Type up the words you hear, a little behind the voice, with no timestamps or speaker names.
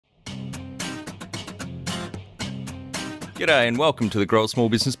G'day and welcome to the Grow a Small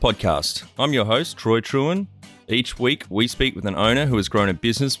Business Podcast. I'm your host, Troy Truen. Each week, we speak with an owner who has grown a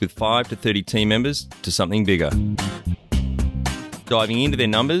business with 5 to 30 team members to something bigger. Diving into their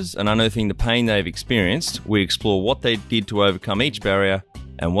numbers and unearthing the pain they've experienced, we explore what they did to overcome each barrier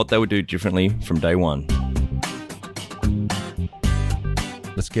and what they would do differently from day one.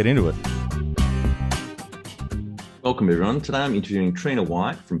 Let's get into it. Welcome, everyone. Today I'm interviewing Trena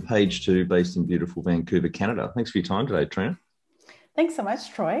White from Page 2, based in beautiful Vancouver, Canada. Thanks for your time today, Trena. Thanks so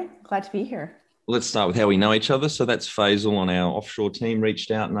much, Troy. Glad to be here. Let's start with how we know each other. So that's Faisal on our offshore team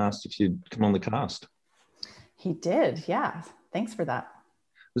reached out and asked if you'd come on the cast. He did, yeah. Thanks for that.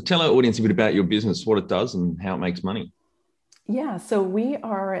 So tell our audience a bit about your business, what it does and how it makes money. Yeah, so we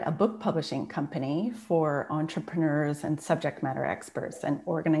are a book publishing company for entrepreneurs and subject matter experts and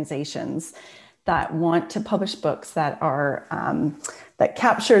organizations that want to publish books that are that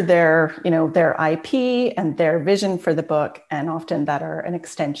capture their IP and their vision for the book, and often that are an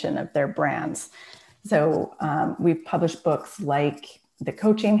extension of their brands. So we've published books like The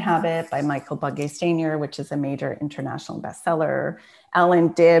Coaching Habit by Michael Bugay-Stanier, which is a major international bestseller. Alan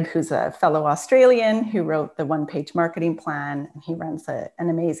Dibb, who's a fellow Australian who wrote the One-Page Marketing Plan. He runs an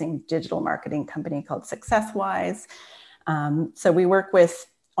amazing digital marketing company called SuccessWise. So we work with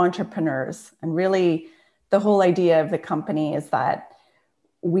entrepreneurs, and really the whole idea of the company is that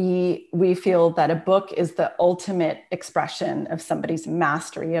we feel that a book is the ultimate expression of somebody's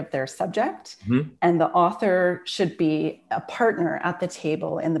mastery of their subject, and the author should be a partner at the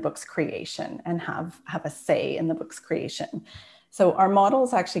table in the book's creation and have a say in the book's creation. So our model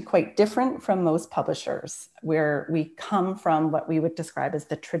is actually quite different from most publishers, where we come from what we would describe as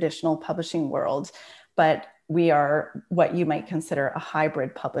the traditional publishing world, but we are what you might consider a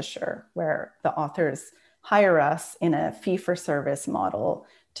hybrid publisher, where the authors hire us in a fee-for-service model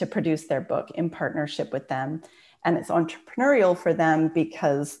to produce their book in partnership with them. And it's entrepreneurial for them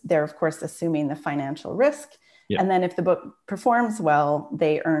because they're, of course, assuming the financial risk. Yep. And then if the book performs well,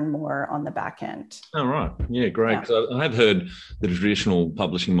 they earn more on the back end. Oh, right. Yeah, great. Yeah. So I have heard the traditional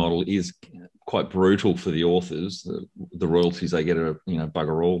publishing model is quite brutal for the authors. The royalties they get are,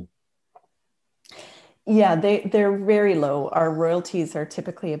 bugger all. Yeah, they're very low. Our royalties are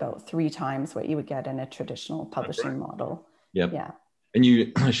typically about 3 times what you would get in a traditional publishing model. Yep. Yeah.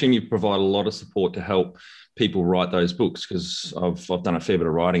 And I assume you provide a lot of support to help people write those books, because I've done a fair bit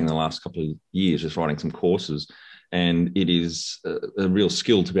of writing in the last couple of years, just writing some courses, and it is a real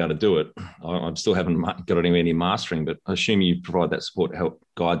skill to be able to do it. I still haven't got any mastering, but I assume you provide that support to help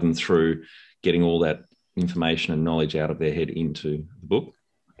guide them through getting all that information and knowledge out of their head into the book.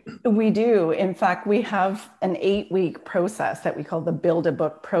 We do. In fact, we have an 8-week process that we call the Build a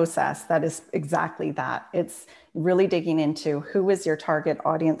Book process. That is exactly that. It's really digging into who is your target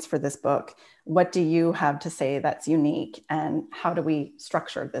audience for this book? What do you have to say that's unique? And how do we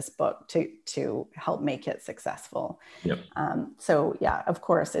structure this book to help make it successful? Yep. So yeah, of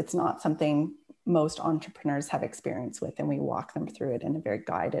course, it's not something most entrepreneurs have experience with, and we walk them through it in a very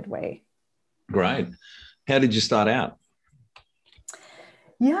guided way. Great. How did you start out?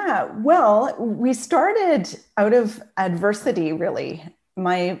 Yeah, well, we started out of adversity, really.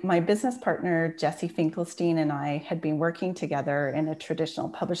 My business partner, Jesse Finkelstein, and I had been working together in a traditional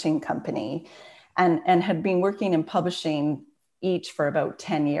publishing company and had been working in publishing each for about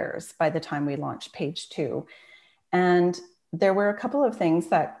 10 years by the time we launched Page 2. And there were a couple of things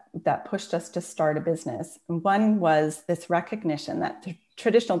that pushed us to start a business. One was this recognition that the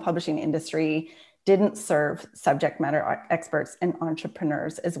traditional publishing industry didn't serve subject matter experts and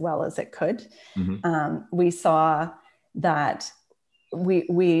entrepreneurs as well as it could. We saw that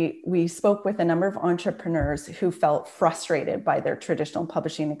we spoke with a number of entrepreneurs who felt frustrated by their traditional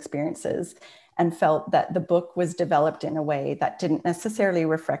publishing experiences and felt that the book was developed in a way that didn't necessarily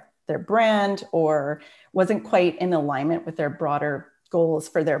reflect their brand or wasn't quite in alignment with their broader goals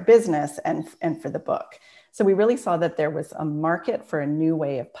for their business and for the book. So we really saw that there was a market for a new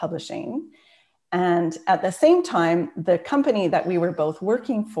way of publishing. And at the same time, the company that we were both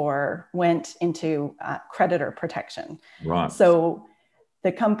working for went into creditor protection. Right. So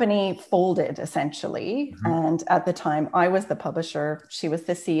the company folded essentially. And at the time, I was the publisher, she was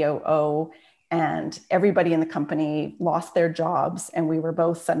the COO, and everybody in the company lost their jobs. And we were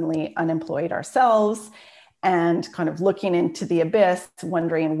both suddenly unemployed ourselves and kind of looking into the abyss,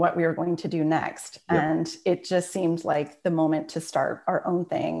 wondering what we were going to do next. Yep. And it just seemed like the moment to start our own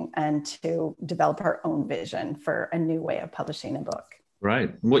thing and to develop our own vision for a new way of publishing a book.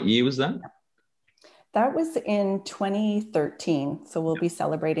 Right. What year was that? That was in 2013. So we'll be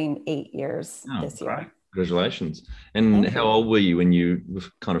celebrating 8 years this year. Great. Congratulations. And how old were you when you were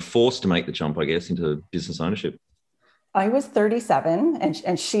kind of forced to make the jump, I guess, into business ownership? I was 37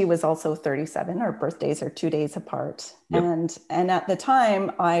 and she was also 37. Our birthdays are 2 days apart. Yep. And at the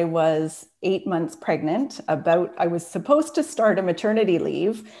time I was 8 months pregnant. I was supposed to start a maternity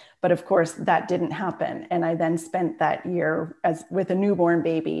leave, but of course that didn't happen. And I then spent that year with a newborn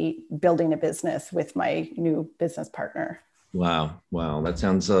baby building a business with my new business partner. Wow. Wow. That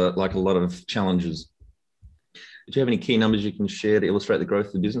sounds like a lot of challenges. Do you have any key numbers you can share to illustrate the growth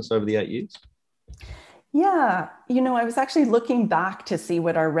of the business over the 8 years? Yeah, I was actually looking back to see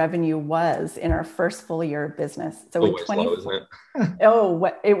what our revenue was in our first full year of business. So in Always low, isn't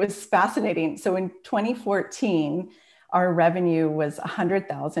it? it was fascinating. So in 2014, our revenue was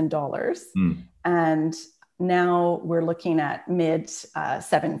 $100,000, and now we're looking at mid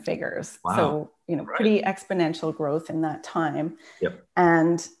seven figures. Wow. So pretty exponential growth in that time. Yep.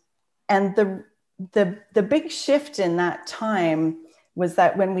 And the big shift in that time was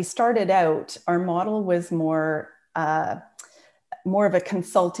that when we started out, our model was more of a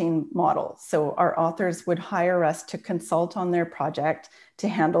consulting model. So our authors would hire us to consult on their project, to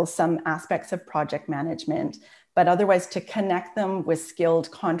handle some aspects of project management, but otherwise to connect them with skilled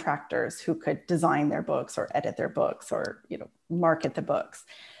contractors who could design their books or edit their books or market the books.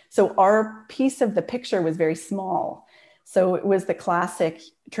 So our piece of the picture was very small. So it was the classic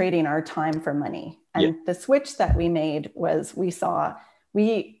trading our time for money. And the switch that we made was we saw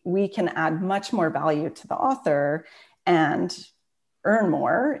we can add much more value to the author and earn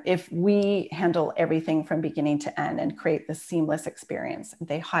more if we handle everything from beginning to end and create the seamless experience.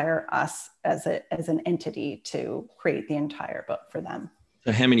 They hire us as an entity to create the entire book for them.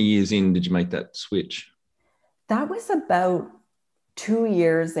 So how many years in did you make that switch? That was about 2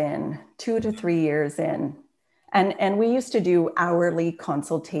 years in, 2 to 3 years in. And we used to do hourly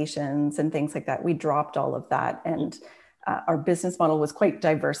consultations and things like that. We dropped all of that. And our business model was quite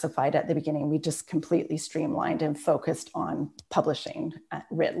diversified at the beginning. We just completely streamlined and focused on publishing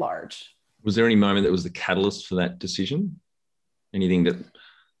writ large. Was there any moment that was the catalyst for that decision? Anything that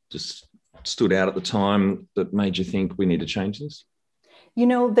just stood out at the time that made you think we need to change this?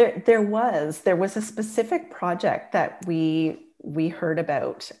 There was a specific project that we heard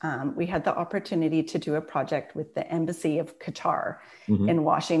about. We had the opportunity to do a project with the Embassy of Qatar in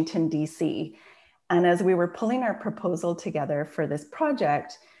Washington, D.C. And as we were pulling our proposal together for this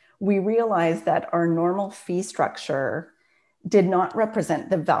project, we realized that our normal fee structure did not represent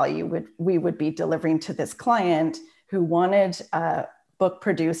the value we would be delivering to this client who wanted a book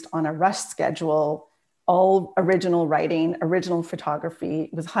produced on a rush schedule, all original writing, original photography.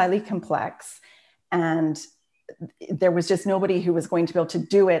 It was highly complex. And there was just nobody who was going to be able to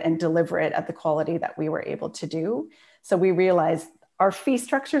do it and deliver it at the quality that we were able to do. So we realized our fee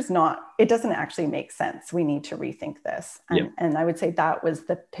structure it doesn't actually make sense. We need to rethink this. And I would say that was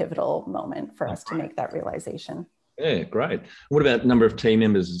the pivotal moment for us to make that realization. Yeah, great. What about number of team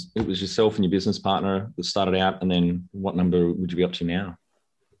members? It was yourself and your business partner that started out, and then what number would you be up to now?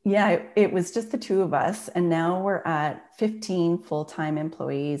 Yeah, it was just the two of us. And now we're at 15 full-time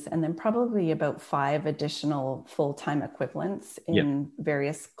employees, and then probably about 5 additional full-time equivalents in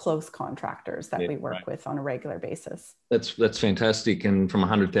various close contractors that we work with on a regular basis. That's fantastic. And from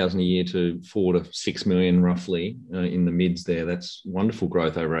 100,000 a year to 4 to 6 million roughly in the mids there, that's wonderful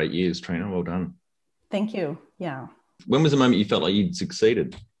growth over 8 years, Trena. Well done. Thank you. Yeah. When was the moment you felt like you'd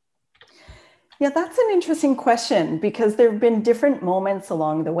succeeded? Yeah, that's an interesting question because there have been different moments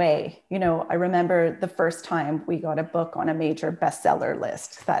along the way. I remember the first time we got a book on a major bestseller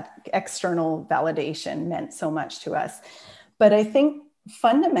list. That external validation meant so much to us. But I think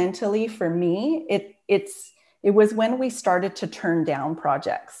fundamentally for me, it was when we started to turn down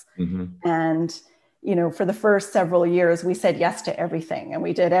projects. And for the first several years, we said yes to everything, and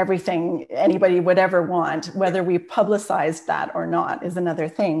we did everything anybody would ever want. Whether we publicized that or not is another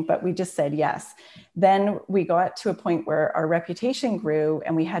thing, but we just said yes. Then we got to a point where our reputation grew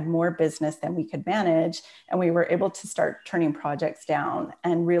and we had more business than we could manage, and we were able to start turning projects down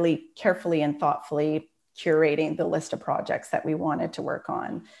and really carefully and thoughtfully curating the list of projects that we wanted to work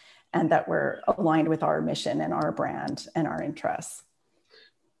on and that were aligned with our mission and our brand and our interests.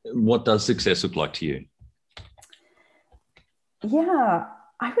 What does success look like to you? Yeah,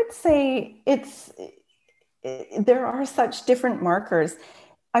 I would say there are such different markers.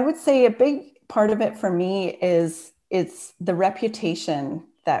 I would say a big part of it for me is it's the reputation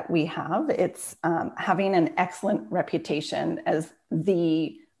that we have. It's having an excellent reputation as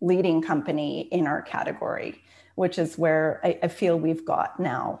the leading company in our category, which is where I feel we've got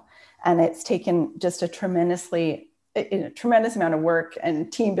now. And it's taken just a tremendous amount of work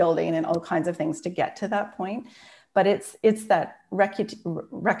and team building and all kinds of things to get to that point. But it's that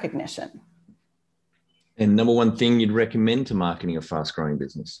recognition. And number one thing you'd recommend to marketing a fast growing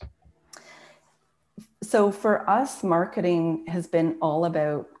business? So for us, marketing has been all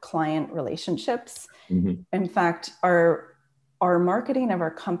about client relationships. Mm-hmm. In fact, our marketing of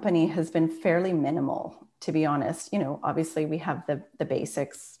our company has been fairly minimal, to be honest. Obviously we have the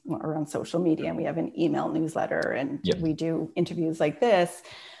basics around social media, and we have an email newsletter, and we do interviews like this,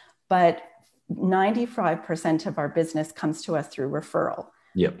 but 95% of our business comes to us through referral.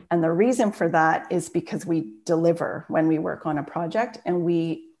 Yep. And the reason for that is because we deliver when we work on a project, and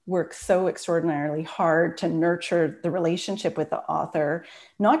we work so extraordinarily hard to nurture the relationship with the author,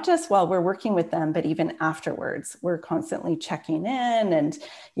 not just while we're working with them, but even afterwards. We're constantly checking in and,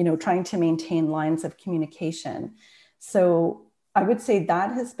 trying to maintain lines of communication. So I would say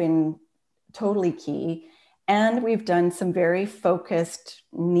that has been totally key. And we've done some very focused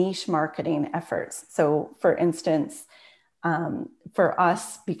niche marketing efforts. So for instance, for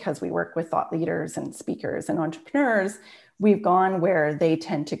us, because we work with thought leaders and speakers and entrepreneurs, we've gone where they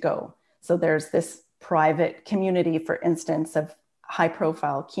tend to go. So there's this private community, for instance, of high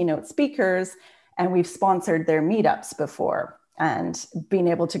profile keynote speakers, and we've sponsored their meetups before, and being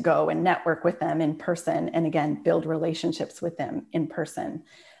able to go and network with them in person, and again, build relationships with them in person.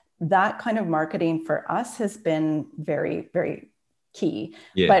 That kind of marketing for us has been very, very key.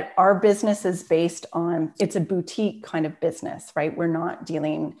 Yeah. But our business is based on, it's a boutique kind of business, right? We're not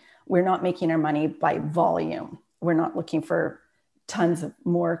making our money by volume. We're not looking for tons of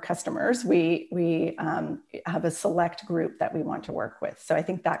more customers. We have a select group that we want to work with. So I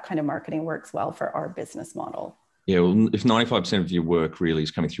think that kind of marketing works well for our business model. Yeah, well, if 95% of your work really is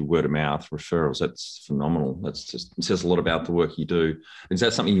coming through word of mouth referrals, that's phenomenal. It says a lot about the work you do. Is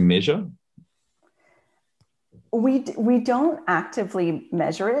that something you measure? We don't actively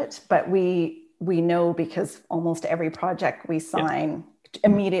measure it, but we know, because almost every project we sign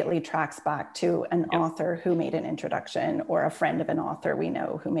immediately tracks back to an author who made an introduction, or a friend of an author we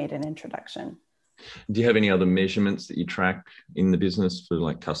know who made an introduction. Do you have any other measurements that you track in the business for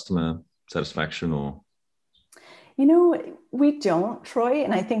like customer satisfaction or? We don't, Troy,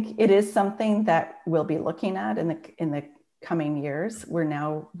 and I think it is something that we'll be looking at in the coming years. We're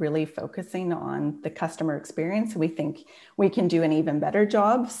now really focusing on the customer experience. We think we can do an even better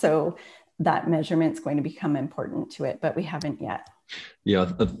job. So that measurement's going to become important to it, but we haven't yet. Yeah,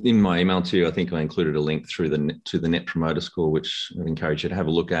 in my email to you, I think I included a link to the Net Promoter Score, which I encourage you to have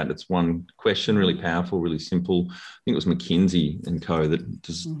a look at. It's one question, really powerful, really simple. I think it was McKinsey and Co. that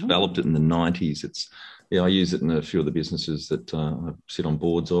just developed it in the 90s. I use it in a few of the businesses that I sit on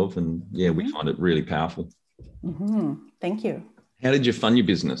boards of, and we find it really powerful. Mm-hmm. Thank you. How did you fund your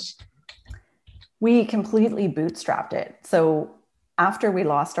business? We completely bootstrapped it. So after we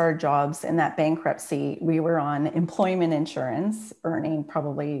lost our jobs in that bankruptcy, we were on employment insurance, earning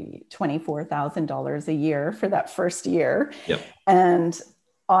probably $24,000 a year for that first year. Yep. And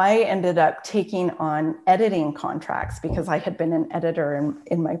I ended up taking on editing contracts because I had been an editor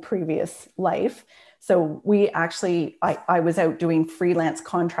in my previous life. So I was out doing freelance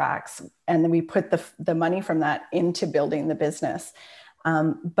contracts, and then we put the money from that into building the business.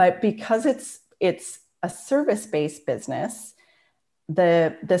 But because it's a service-based business,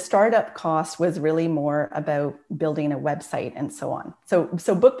 the startup cost was really more about building a website and so on.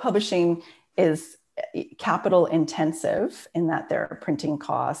 So book publishing is capital intensive in that there are printing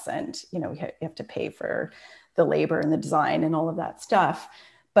costs, and you have to pay for the labor and the design and all of that stuff.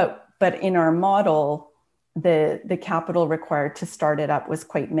 But in our model, the capital required to start it up was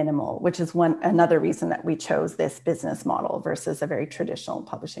quite minimal, which is another reason that we chose this business model versus a very traditional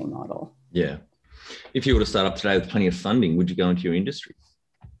publishing model. Yeah. If you were to start up today with plenty of funding, would you go into your industry?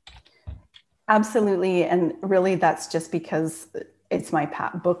 Absolutely. And really, that's just because it's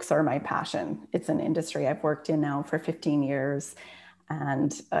books are my passion. It's an industry I've worked in now for 15 years,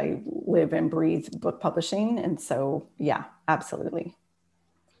 and I live and breathe book publishing. And so, yeah, absolutely.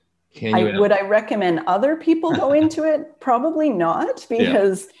 Would I recommend other people go into it? Probably not,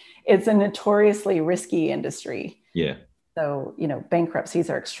 because it's a notoriously risky industry. Yeah. So, bankruptcies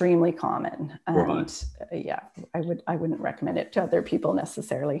are extremely common, and I wouldn't recommend it to other people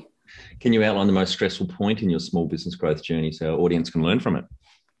necessarily. Can you outline the most stressful point in your small business growth journey so our audience can learn from it?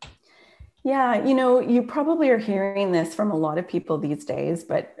 Yeah, you probably are hearing this from a lot of people these days,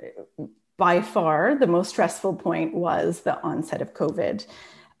 but by far the most stressful point was the onset of COVID.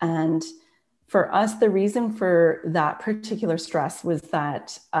 And for us, the reason for that particular stress was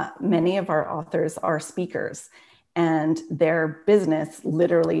that many of our authors are speakers, and their business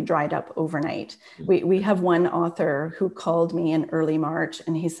literally dried up overnight. We have one author who called me in early March,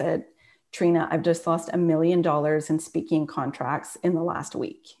 and he said, "Trena, I've just lost $1 million in speaking contracts in the last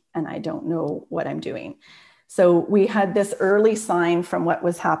week." and I don't know what I'm doing. So we had this early sign from what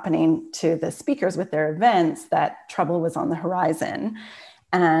was happening to the speakers with their events that trouble was on the horizon.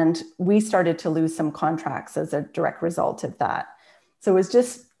 And we started to lose some contracts as a direct result of that. So it was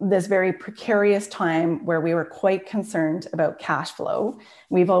just this very precarious time where we were quite concerned about cash flow.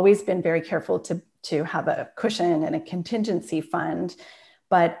 We've always been very careful to have a cushion and a contingency fund.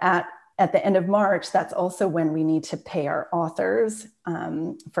 But at the end of March, that's also when we need to pay our authors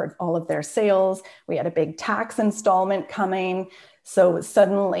for all of their sales. We had a big tax installment coming. So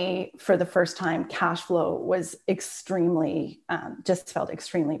suddenly, for the first time, cash flow was just felt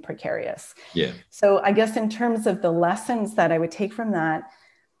extremely precarious. Yeah. So I guess in terms of the lessons that I would take from that,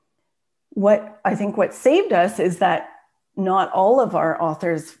 what saved us is that not all of our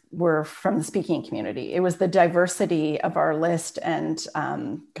authors were from the speaking community. It was the diversity of our list and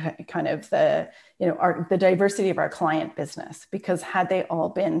kind of the diversity of our client business, because had they all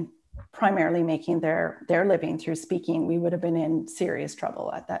been primarily making their living through speaking, we would have been in serious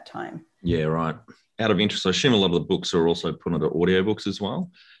trouble at that time. Yeah, right. Out of interest, I assume a lot of the books are also put onto audiobooks as well.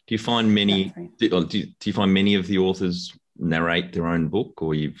 Do you find many? Right. Do you find many of the authors narrate their own book,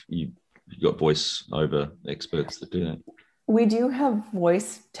 or you've got voice over experts that do that? We do have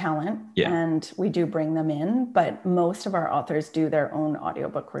voice talent, and we do bring them in, but most of our authors do their own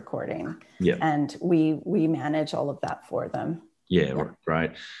audiobook recording, and we manage all of that for them. Yeah,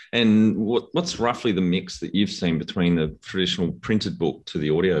 right. And what's roughly the mix that you've seen between the traditional printed book to the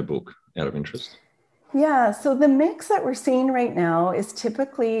audiobook, out of interest? Yeah, so the mix that we're seeing right now is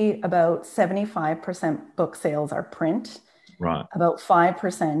typically about 75% book sales are print, right? About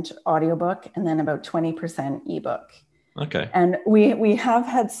 5% audiobook, and then about 20% ebook. Okay. And we have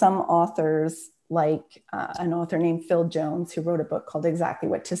had some authors, like an author named Phil Jones, who wrote a book called Exactly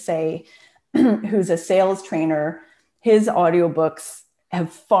What to Say, who's a sales trainer. His audiobooks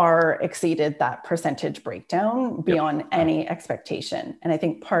have far exceeded that percentage breakdown beyond any expectation. And I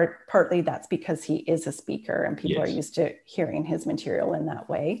think partly that's because he is a speaker and people are used to hearing his material in that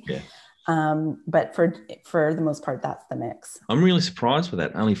way. Yeah. But for the most part, that's the mix. I'm really surprised with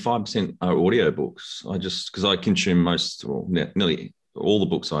that. Only 5% are audiobooks. Because I consume nearly all the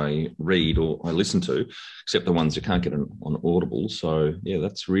books I read or I listen to, except the ones you can't get on Audible. So yeah,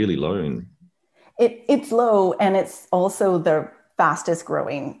 that's really low. It's low, and it's also the fastest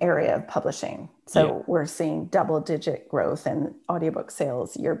growing area of publishing. So we're seeing double-digit growth in audiobook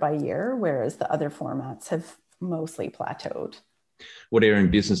sales year by year, whereas the other formats have mostly plateaued. What area in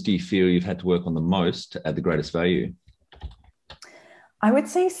business do you feel you've had to work on the most to add the greatest value? I would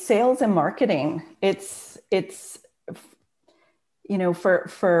say sales and marketing. It's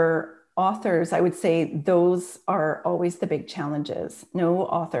for authors, I would say those are always the big challenges. No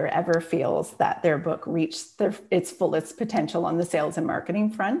author ever feels that their book reached its fullest potential on the sales and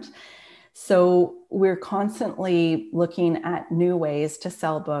marketing front. So we're constantly looking at new ways to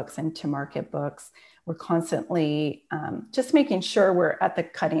sell books and to market books. We're constantly just making sure we're at the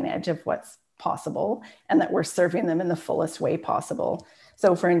cutting edge of what's possible and that we're serving them in the fullest way possible.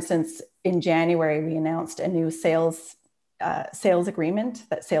 So for instance, in January, we announced a new sales agreement,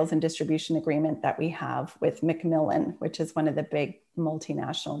 that sales and distribution agreement that we have with Macmillan, which is one of the big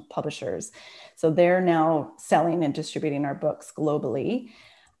multinational publishers. So they're now selling and distributing our books globally,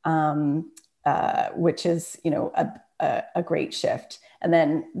 which is, a great shift. And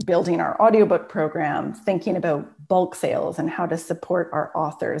then building our audiobook program, thinking about bulk sales and how to support our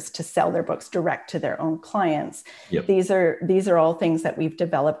authors to sell their books direct to their own clients. Yep. These are all things that we've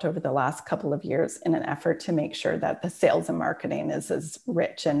developed over the last couple of years in an effort to make sure that the sales and marketing is as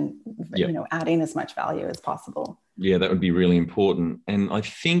rich and adding as much value as possible. Yeah, that would be really important. And I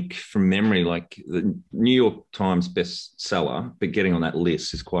think from memory, like the New York Times bestseller, but getting on that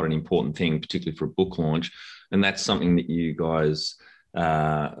list is quite an important thing, particularly for a book launch. And that's something that you guys,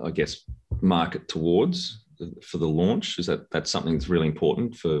 I guess, market towards for the launch. Is that's something that's really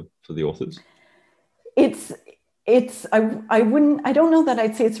important for the authors? I don't know that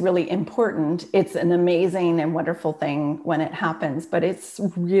I'd say it's really important. It's an amazing and wonderful thing when it happens, but it's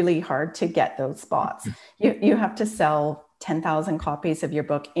really hard to get those spots. You have to sell 10,000 copies of your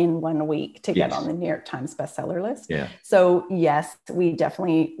book in 1 week to get on the New York Times bestseller list. Yeah. So yes, we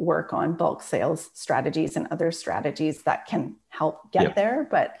definitely work on bulk sales strategies and other strategies that can help get there.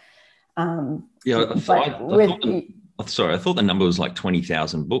 But I thought the number was like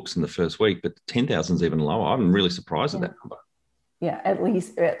 20,000 books in the first week, but 10,000 is even lower. I'm really surprised at that number. Yeah,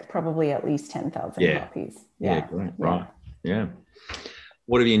 probably at least 10,000 copies. Yeah, great. Right. Yeah.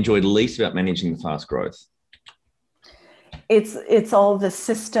 What have you enjoyed least about managing the fast growth? It's all the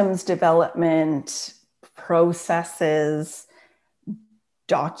systems development, processes,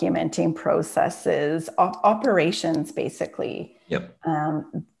 documenting processes, operations, basically. Yep.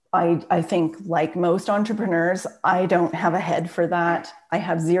 I think, like most entrepreneurs, I don't have a head for that. I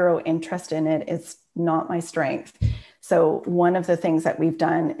have zero interest in it. It's not my strength. So one of the things that we've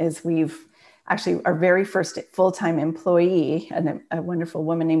done is we've actually, our very first full-time employee, a wonderful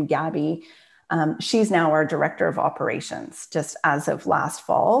woman named Gabby, she's now our director of operations, just as of last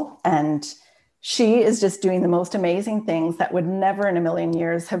fall. And she is just doing the most amazing things that would never in a million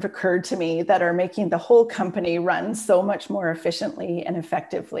years have occurred to me, that are making the whole company run so much more efficiently and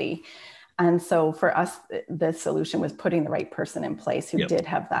effectively. And so for us, the solution was putting the right person in place who did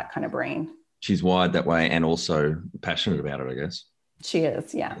have that kind of brain. She's wired that way and also passionate about it, I guess. She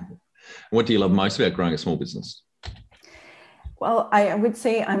is, yeah. What do you love most about growing a small business? Well, I would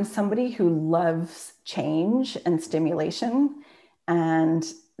say I'm somebody who loves change and stimulation. And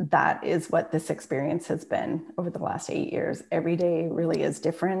that is what this experience has been over the last 8 years. Every day really is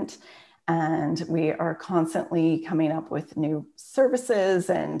different. And we are constantly coming up with new services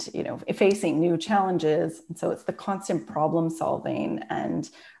and, facing new challenges. And so it's the constant problem solving and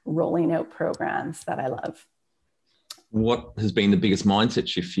rolling out programs that I love. What has been the biggest mindset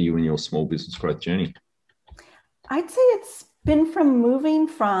shift for you in your small business growth journey? I'd say it's been from moving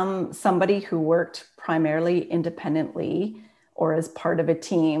from somebody who worked primarily independently or as part of a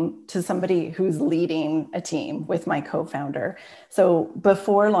team to somebody who's leading a team with my co-founder. So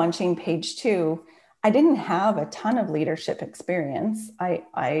before launching Page Two, I didn't have a ton of leadership experience.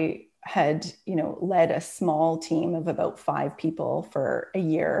 I had, led a small team of about 5 people for a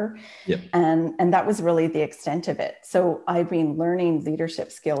year. Yep. And that was really the extent of it. So I've been learning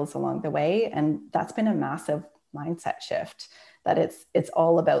leadership skills along the way. And that's been a massive mindset shift, that it's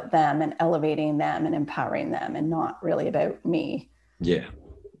all about them and elevating them and empowering them, and not really about me. Yeah.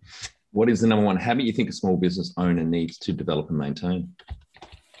 What is the number one habit you think a small business owner needs to develop and maintain?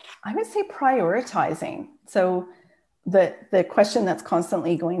 I would say prioritizing. So the question that's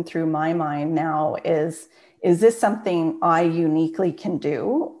constantly going through my mind now is this something I uniquely can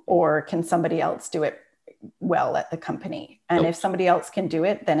do, or can somebody else do it well at the company? And if somebody else can do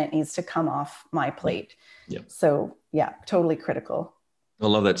it, then it needs to come off my plate. Yep. So yeah, totally critical. I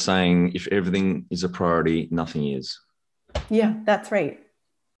love that saying, if everything is a priority, nothing is. Yeah, that's right.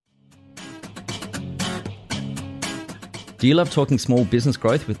 Do you love talking small business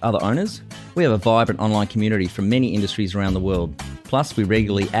growth with other owners? We have a vibrant online community from many industries around the world. Plus, we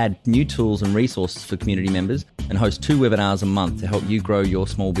regularly add new tools and resources for community members and host 2 webinars a month to help you grow your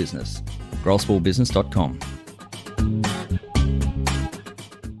small business. growsmallbusiness.com.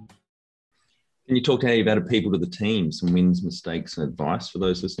 Can you talk to how you've added people to the team, some wins, mistakes, and advice for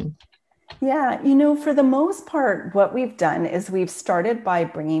those listening? Yeah, for the most part, what we've done is we've started by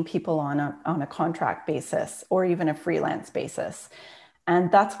bringing people on a contract basis or even a freelance basis.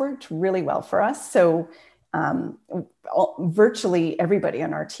 And that's worked really well for us. So virtually everybody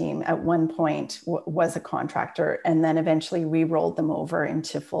on our team at one point was a contractor. And then eventually we rolled them over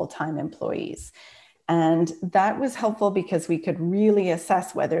into full-time employees. And that was helpful because we could really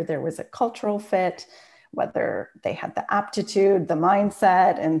assess whether there was a cultural fit, whether they had the aptitude, the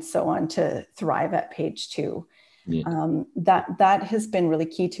mindset, and so on to thrive at Page Two. Yeah. That has been really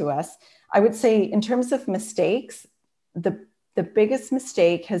key to us. I would say in terms of mistakes, the biggest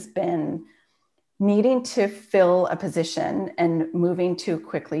mistake has been needing to fill a position and moving too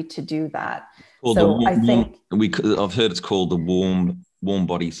quickly to do that. Well, I've heard it's called the warm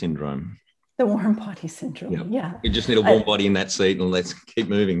body syndrome. The warm body syndrome. Yeah. You just need a warm body in that seat, and let's keep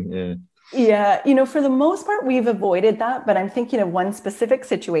moving. Yeah. Yeah. For the most part, we've avoided that, but I'm thinking of one specific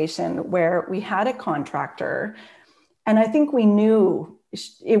situation where we had a contractor, and I think we knew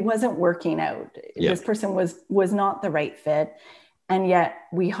it wasn't working out. Yeah. This person was not the right fit. And yet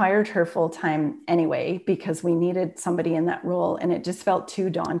we hired her full-time anyway, because we needed somebody in that role. And it just felt too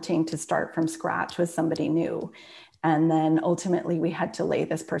daunting to start from scratch with somebody new. And then ultimately we had to lay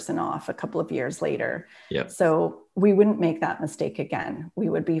this person off a couple of years later. Yep. So we wouldn't make that mistake again. We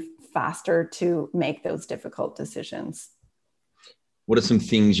would be faster to make those difficult decisions. What are some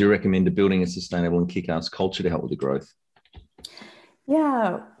things you recommend to building a sustainable and kick-ass culture to help with the growth?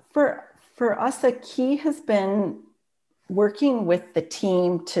 Yeah, for us, the key has been working with the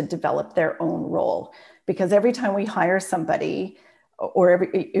team to develop their own role, because every time we hire somebody, or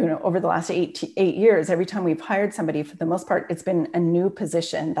over the last eight years, every time we've hired somebody, for the most part, it's been a new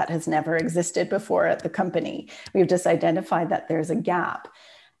position that has never existed before at the company. We've just identified that there's a gap.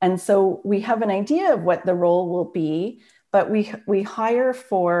 And so we have an idea of what the role will be, but we hire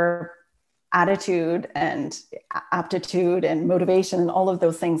for attitude and aptitude and motivation and all of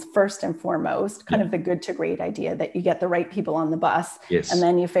those things first and foremost, kind of the good to great idea that you get the right people on the bus and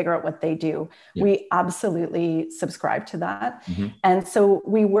then you figure out what they do. We absolutely subscribe to that. And so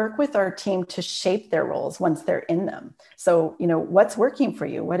we work with our team to shape their roles once they're in them. So, you know, what's working for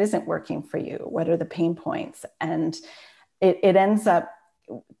you? What isn't working for you? What are the pain points? And it ends up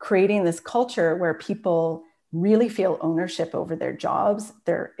creating this culture where people really feel ownership over their jobs.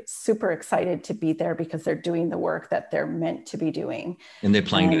 They're super excited to be there because they're doing the work that they're meant to be doing. And they're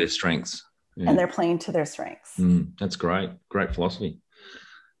playing to their strengths. And they're playing to their strengths. That's great. Great philosophy.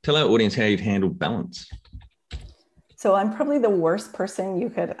 Tell our audience how you've handled balance. So I'm probably the worst person you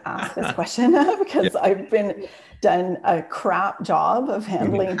could ask this question of, because I've done a crap job of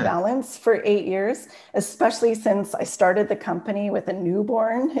handling balance for 8 years, especially since I started the company with a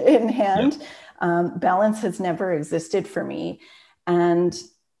newborn in hand. Balance has never existed for me. And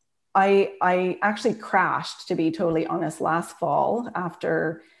I actually crashed, to be totally honest, last fall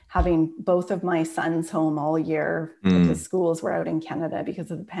after having both of my sons home all year because schools were out in Canada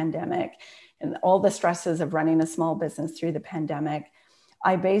because of the pandemic and all the stresses of running a small business through the pandemic.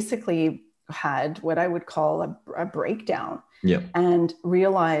 I basically had what I would call a breakdown and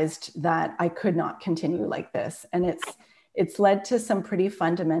realized that I could not continue like this. And it's led to some pretty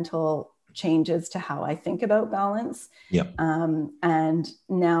fundamental changes to how I think about balance. And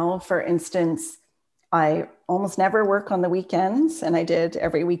now, for instance, I almost never work on the weekends, and I did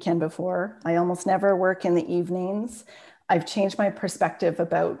every weekend before. I almost never work in the evenings. I've changed my perspective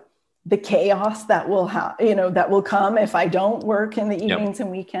about the chaos that will that will come if I don't work in the evenings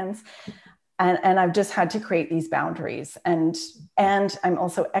and weekends. And I've just had to create these boundaries. And I'm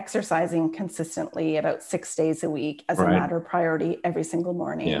also exercising consistently about 6 days a week as a matter of priority every single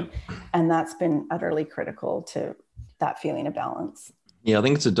morning. And that's been utterly critical to that feeling of balance. Yeah, I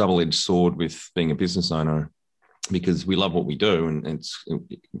think it's a double-edged sword with being a business owner, because we love what we do and it's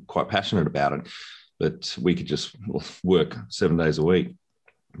quite passionate about it, but we could just work 7 days a week.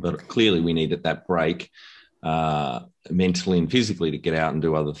 But clearly we needed that break mentally and physically to get out and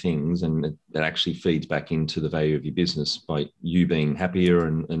do other things. And it actually feeds back into the value of your business by you being happier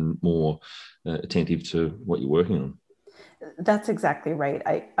and more attentive to what you're working on. That's exactly right.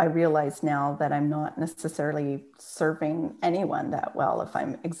 I realize now that I'm not necessarily serving anyone that well if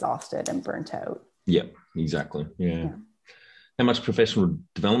I'm exhausted and burnt out. Yeah, exactly. Yeah. How much professional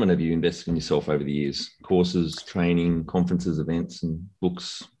development have you invested in yourself over the years? Courses, training, conferences, events, and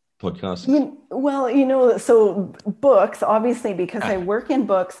books, podcasts? So books, obviously, because I work in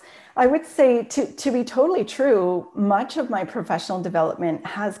books, I would say to be totally true, much of my professional development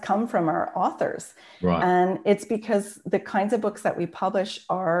has come from our authors. And it's because the kinds of books that we publish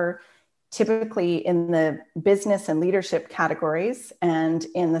are typically in the business and leadership categories and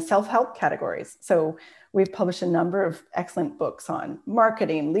in the self-help categories. So we've published a number of excellent books on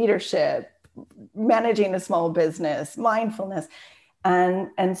marketing, leadership, managing a small business, mindfulness.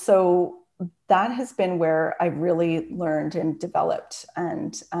 And so that has been where I've really learned and developed,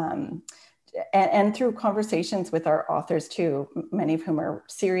 and through conversations with our authors too, many of whom are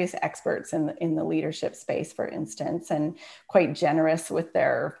serious experts in the leadership space, for instance, and quite generous with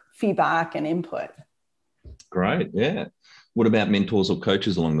their feedback and input. Great. Yeah. What about mentors or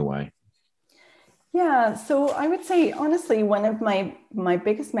coaches along the way? Yeah, so I would say, honestly, one of my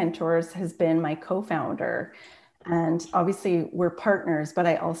biggest mentors has been my co-founder. And obviously we're partners, but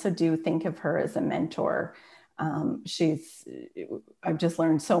I also do think of her as a mentor. I've just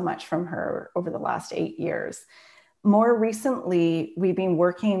learned so much from her over the last 8 years. More recently, we've been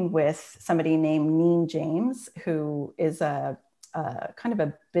working with somebody named Neen James, who is a kind of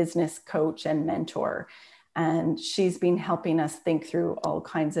a business coach and mentor. And she's been helping us think through all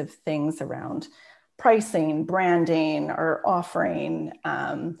kinds of things around pricing, branding, or offering,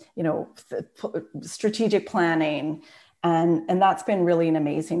 strategic planning. And that's been really an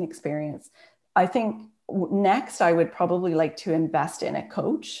amazing experience. I think next I would probably like to invest in a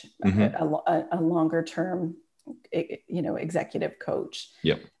coach, a longer term, executive coach.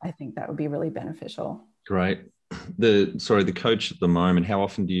 I think that would be really beneficial. Great. The coach at the moment, how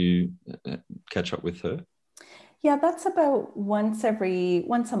often do you catch up with her? Yeah, that's about once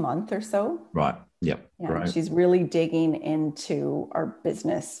a month or so. Right. Yep. Yeah. Great. She's really digging into our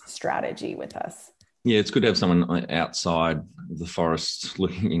business strategy with us. Yeah, it's good to have someone outside the forest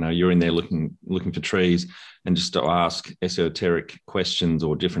looking, you're in there looking for trees, and just to ask esoteric questions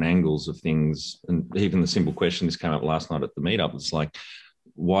or different angles of things. And even the simple question, this came up last night at the meetup, it's like,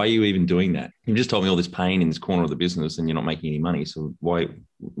 why are you even doing that? You just told me all this pain in this corner of the business and you're not making any money. So why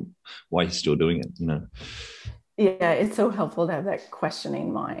are you still doing it? Yeah, it's so helpful to have that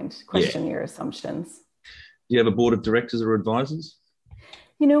questioning mind, question your assumptions. Do you have a board of directors or advisors?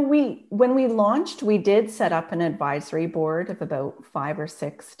 You know, when we launched, we did set up an advisory board of about 5 or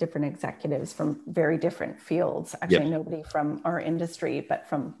 6 different executives from very different fields. Actually, nobody from our industry, but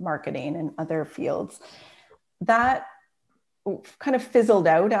from marketing and other fields. That kind of fizzled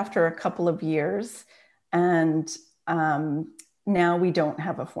out after a couple of years. And now we don't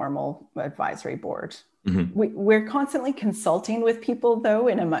have a formal advisory board. Mm-hmm. We're constantly consulting with people, though,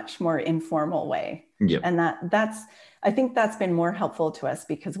 in a much more informal way. Yep. And I think that's been more helpful to us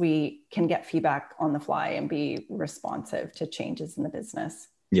because we can get feedback on the fly and be responsive to changes in the business.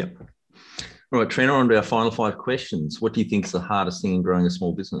 Yep. All right, Trena, on to our final 5 questions. What do you think is the hardest thing in growing a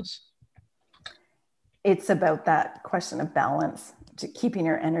small business? It's about that question of balance, to keeping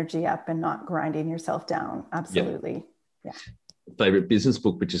your energy up and not grinding yourself down. Absolutely. Yep. Yeah. Favorite business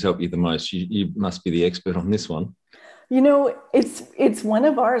book which has helped you the most? You must be the expert on this one. You know, it's one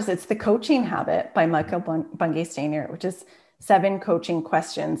of ours. It's The Coaching Habit by Michael Bungay-Stanier, which is 7 coaching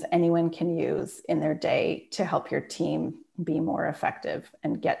questions anyone can use in their day to help your team be more effective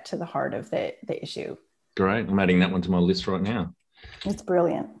and get to the heart of the issue. Great. I'm adding that one to my list right now. It's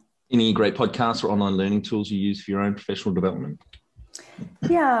brilliant. Any great podcasts or online learning tools you use for your own professional development?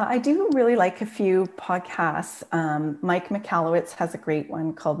 Yeah, I do really like a few podcasts. Mike Michalowicz has a great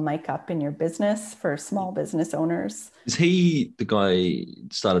one called Mike Up in Your Business for small business owners. Is he the guy who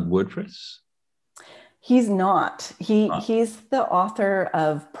started WordPress? He's not. He's the author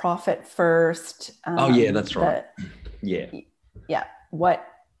of Profit First. That's right. Yeah. What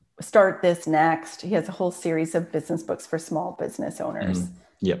Start This Next. He has a whole series of business books for small business owners. Mm-hmm.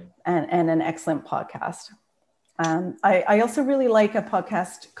 Yep. And an excellent podcast. I also really like a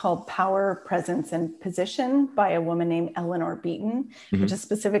podcast called Power, Presence, and Position by a woman named Eleanor Beaton, mm-hmm. which is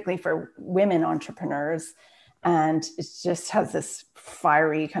specifically for women entrepreneurs. And it just has this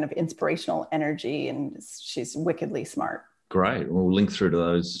fiery kind of inspirational energy, and she's wickedly smart. Great. We'll link through to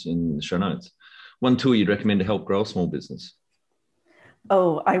those in the show notes. One tool you'd recommend to help grow a small business?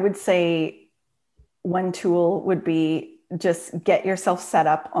 Oh, I would say one tool would be just get yourself set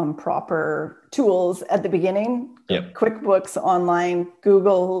up on proper tools at the beginning. Yep. QuickBooks, online,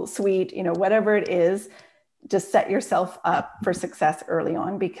 Google Suite, whatever it is, just set yourself up for success early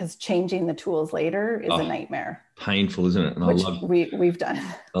on, because changing the tools later is a nightmare. Painful, isn't it? And which we've done.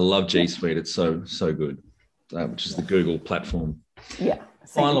 I love G Suite. It's so good, which is the Google platform. Yeah.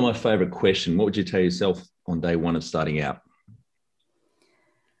 Finally, my favorite question. What would you tell yourself on day one of starting out?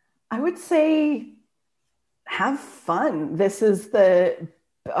 I would say have fun. This is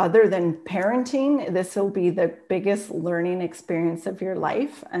other than parenting, this will be the biggest learning experience of your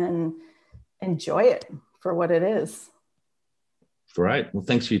life, and enjoy it for what it is. Great. Well,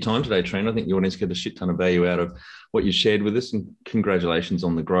 thanks for your time today, Trena. I think the audience get a shit ton of value out of what you shared with us, and congratulations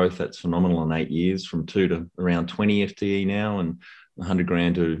on the growth. That's phenomenal in 8 years, from 2 to around 20 FTE now, and 100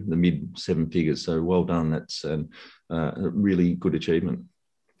 grand to the mid 7 figures. So well done. That's a really good achievement.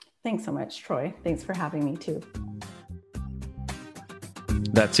 Thanks so much, Troy. Thanks for having me too.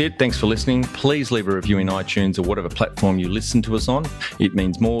 That's it. Thanks for listening. Please leave a review in iTunes or whatever platform you listen to us on. It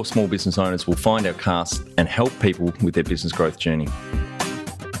means more small business owners will find our cast and help people with their business growth journey.